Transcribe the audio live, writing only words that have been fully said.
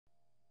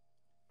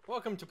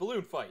Welcome to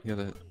Balloon Fight. Yeah,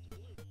 that.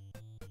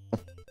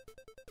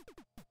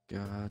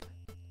 God.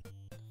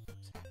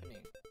 What's happening?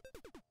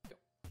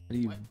 How do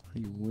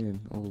you win?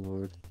 Oh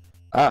lord.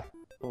 Ah!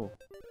 Oh.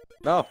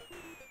 No!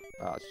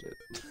 Ah, shit.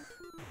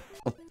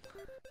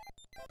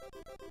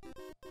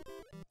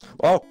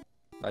 Oh!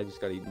 I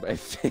just got eaten by a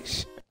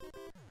fish.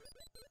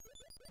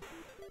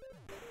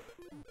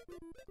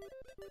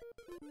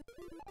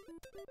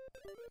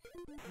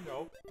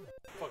 No.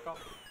 Fuck off.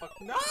 Fuck.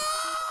 No!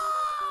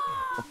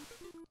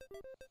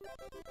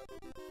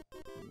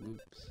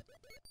 Oops.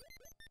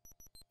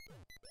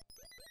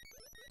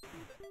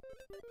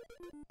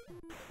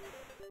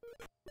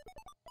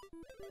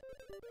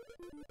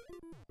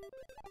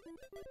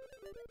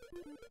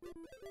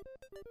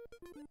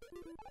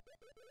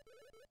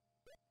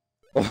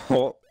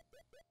 Oh!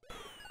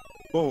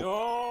 Oh!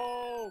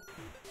 No!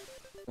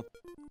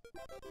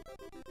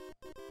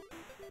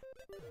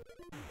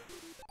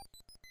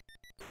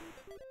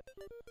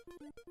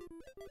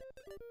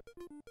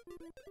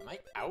 Am I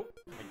out?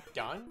 Am I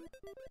done?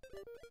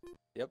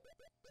 Yep.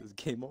 This is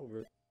game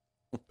over.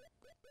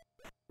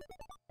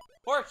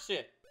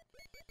 Horseshit!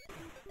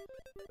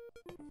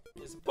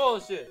 It's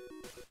bullshit!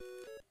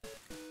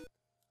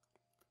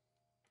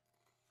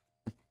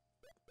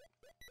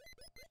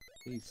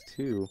 These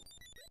two.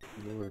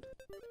 Lord.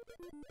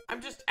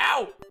 I'm just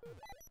out!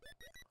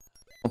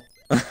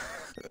 Fuck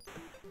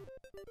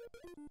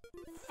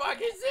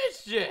is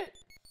this shit?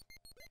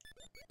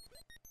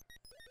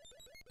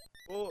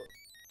 Oh!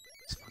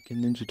 This fucking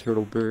Ninja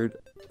Turtle bird.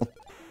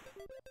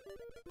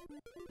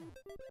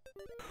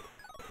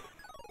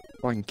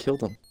 Oh, I can kill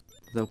them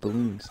without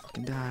balloons.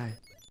 Fucking die.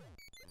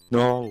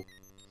 No!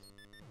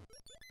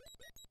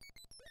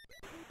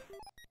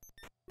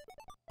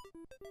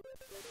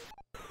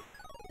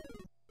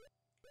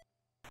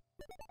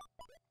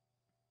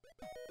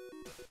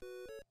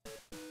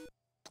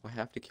 I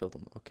have to kill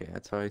them. Okay,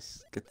 that's how I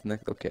get the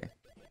next. Okay.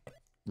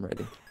 I'm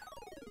ready.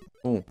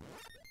 Boom.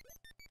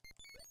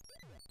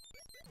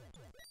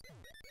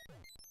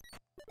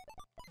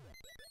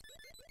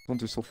 Oh,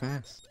 they're so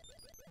fast.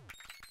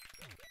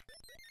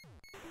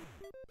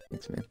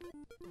 Thanks, man.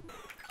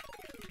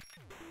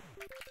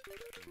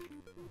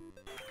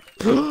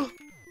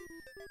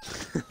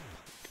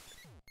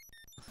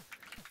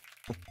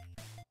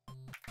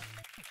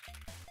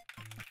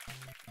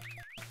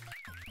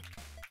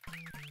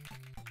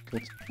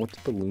 What's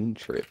balloon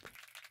trip?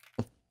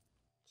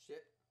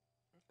 Shit.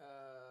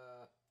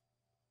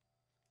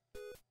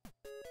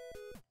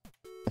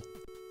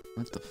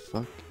 What the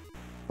fuck?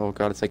 Oh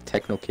god, it's like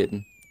Techno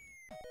Kitten.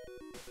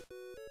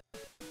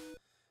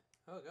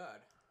 Oh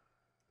god.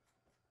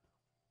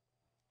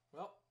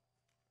 Well.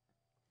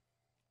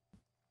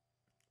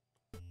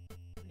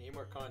 Need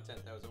more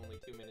content that was only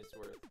 2 minutes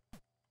worth.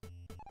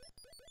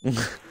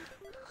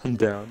 I'm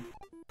down.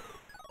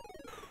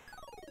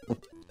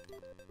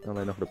 Now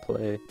I know how to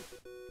play.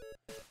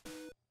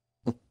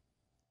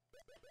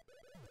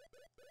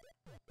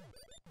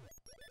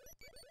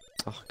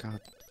 Oh god,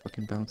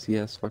 fucking bouncy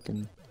ass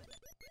fucking.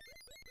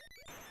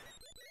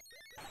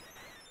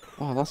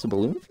 Oh, I lost a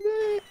balloon for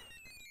that?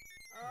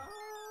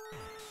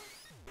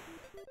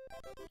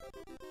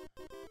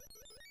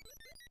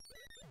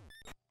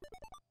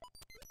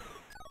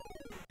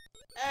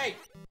 Hey!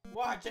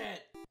 Watch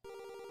it!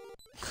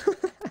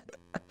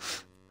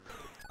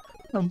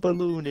 I'm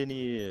ballooning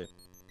here.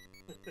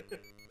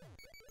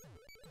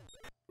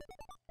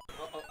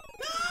 Uh-oh.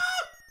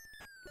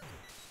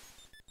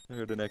 I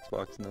heard an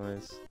Xbox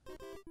noise.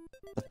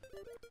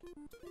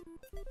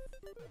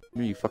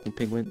 Here, you fucking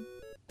penguin.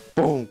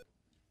 Boom!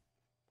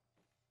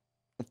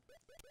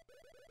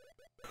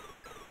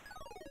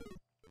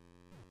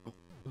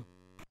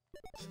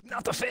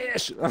 Not the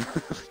fish!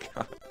 Oh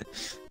god.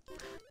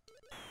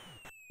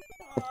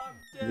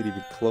 I'm You get even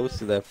dead. close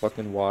to that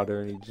fucking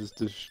water and he just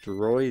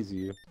destroys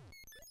you.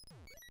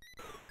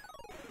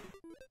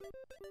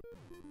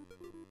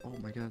 Oh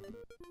my god.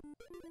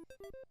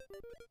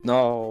 No,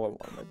 I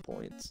want my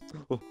points.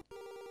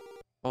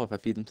 Oh, if I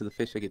feed them to the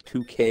fish, I get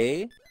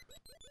 2K?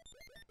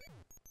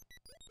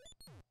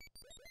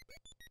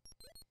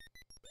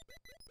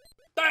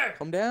 There!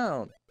 Come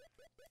down.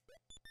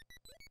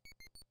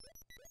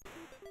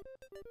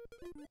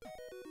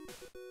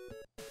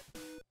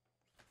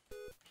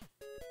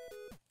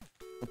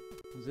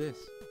 Who's this?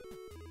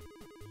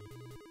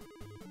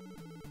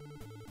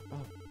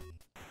 Oh.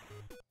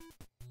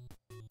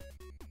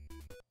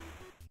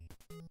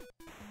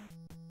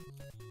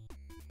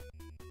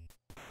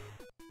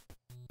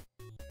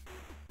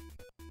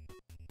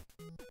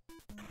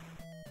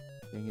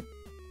 Dang it.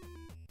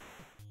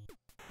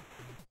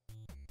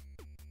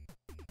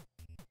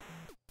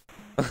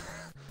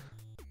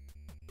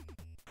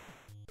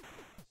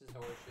 This is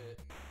horseshit.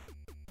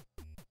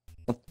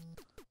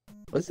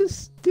 What does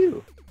this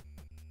do?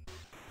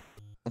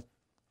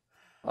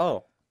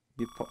 Oh.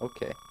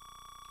 Okay.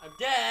 I'm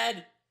dead!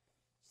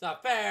 It's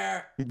not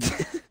fair! You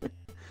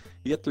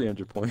get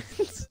 300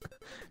 points.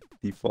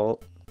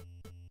 Default.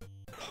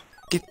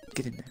 Get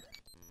in there.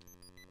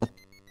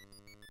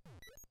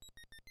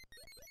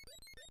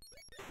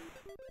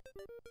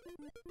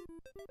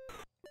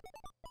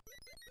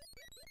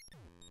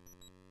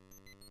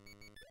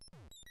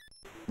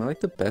 Am I like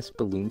the best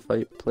balloon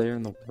fight player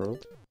in the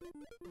world?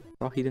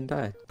 Oh, he didn't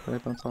die. Why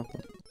did I bounce off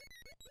him?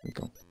 There we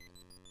go.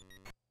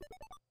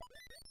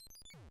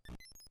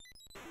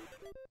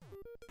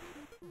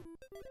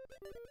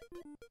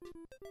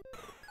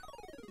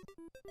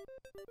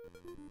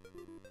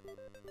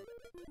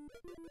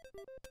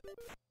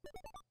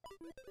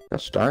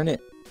 Gosh darn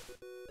it.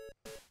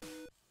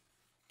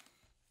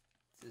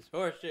 This is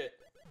horseshit.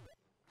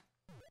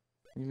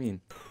 What do you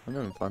mean? I'm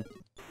having fun.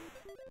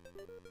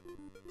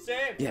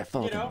 Same. Yeah,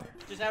 fall you down know, there.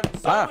 just having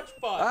so Ah! much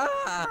fun.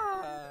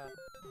 Ah!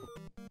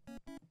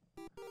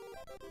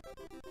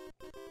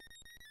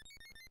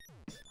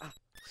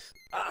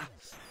 Ah!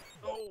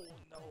 Oh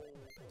no!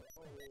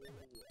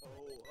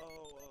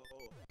 Oh!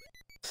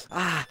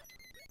 Ah!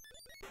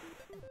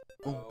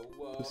 Oh,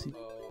 whoa, pussy.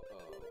 whoa.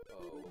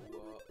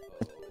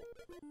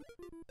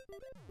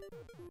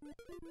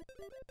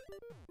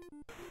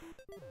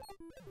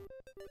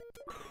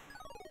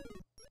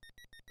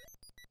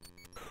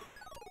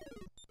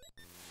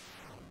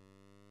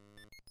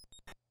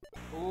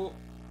 Ooh.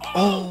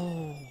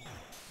 Oh!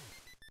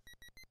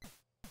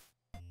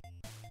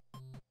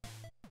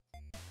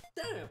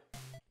 Damn.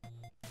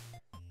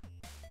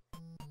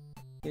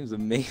 Game's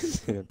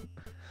amazing.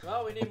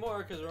 Well, we need more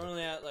because we're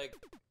only at like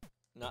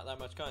not that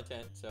much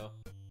content, so.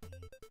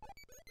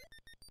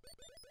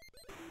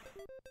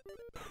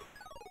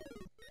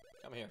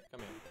 Come here,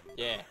 come here.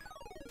 Yeah.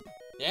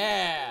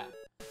 Yeah.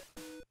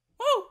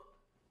 Woo!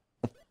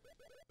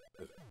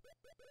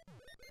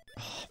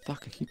 Oh,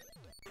 fuck, I keep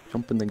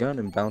jumping the gun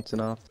and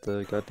bouncing off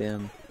the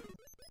goddamn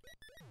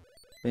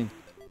thing.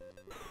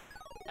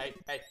 Hey,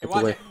 Get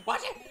watch away. it!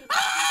 Watch it!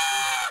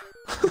 Ah!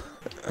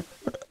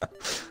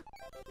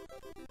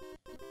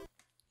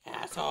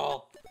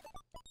 Asshole!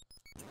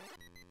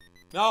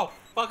 No!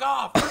 Fuck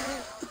off!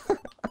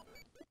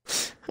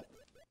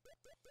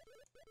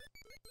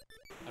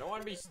 I don't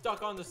want to be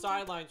stuck on the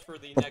sidelines for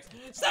the next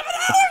 7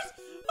 hours!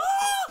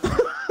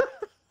 Ah!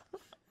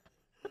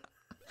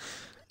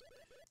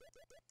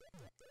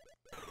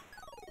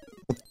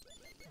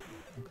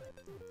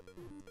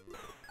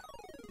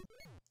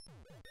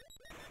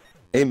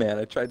 Hey man,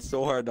 I tried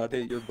so hard not to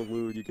hit your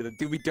balloon. You gonna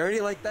do me dirty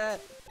like that?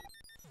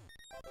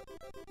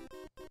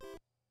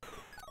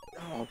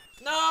 Oh,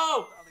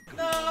 No!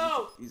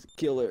 No! he's a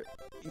killer.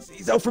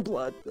 He's out for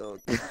blood. Oh.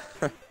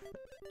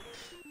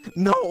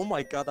 No, oh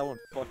my god, that one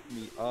fucked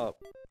me up.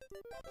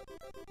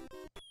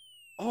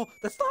 Oh,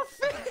 that's not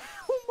fair!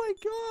 Oh my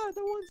god,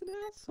 that one's an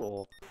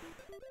asshole.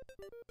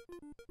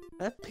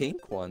 That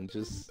pink one,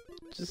 just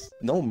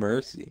no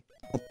mercy.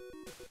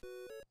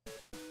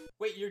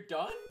 Wait, you're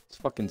done? It's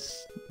fucking,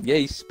 yeah,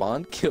 he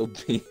spawn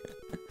killed me.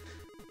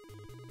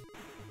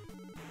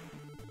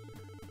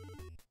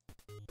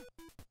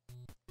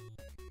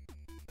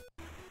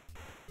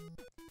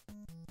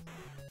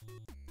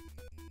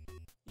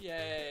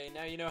 Yay,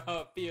 now you know how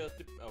it feels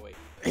to- oh wait.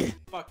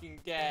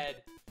 Fucking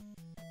dead.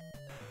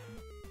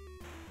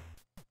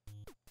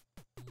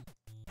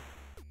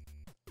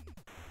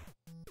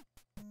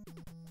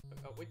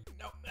 Oh wait,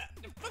 no,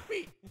 fuck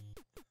me!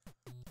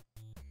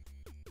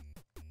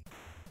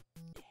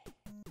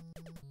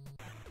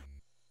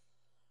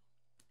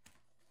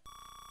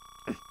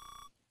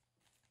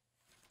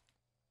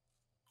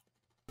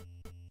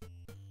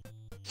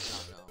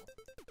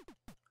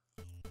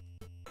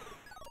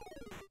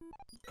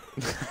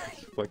 You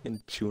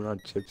fucking chewing on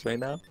chips right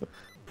now?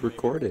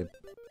 Recorded.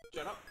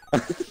 Shut up.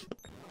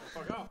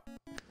 Fuck off.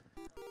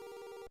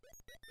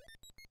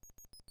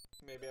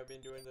 Maybe I've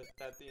been doing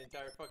that the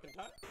entire fucking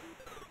time.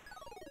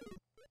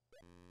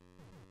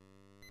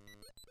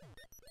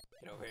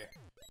 Get over here.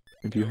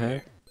 If you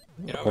had?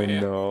 Get over Oh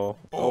here. no.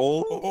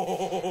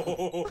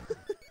 Oh!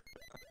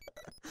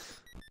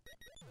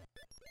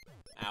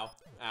 Ow.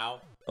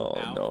 Ow. Oh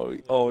Ow. no.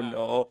 Oh Ow.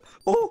 no.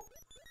 Oh!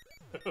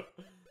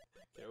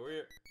 Get over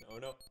here. No,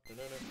 no. No,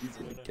 no, no. He's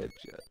gonna no. get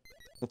you.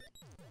 He's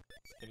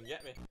gonna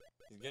get me.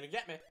 He's gonna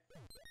get me.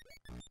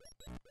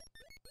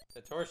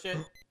 That's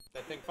horseshit.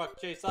 That thing fucked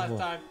Chase last Oh.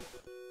 time.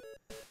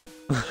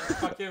 Didn't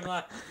fuck him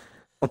last.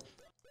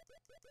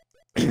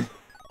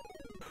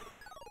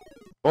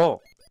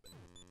 Oh!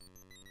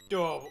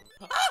 Oh.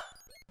 Ah!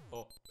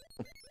 Oh.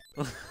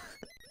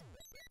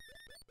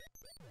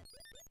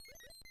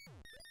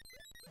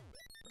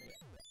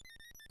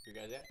 You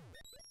guys there?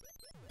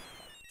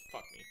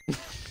 Fuck me.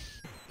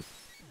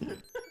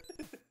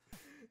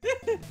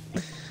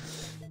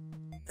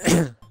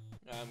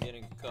 I'm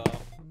getting a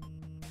call.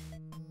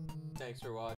 Thanks for watching.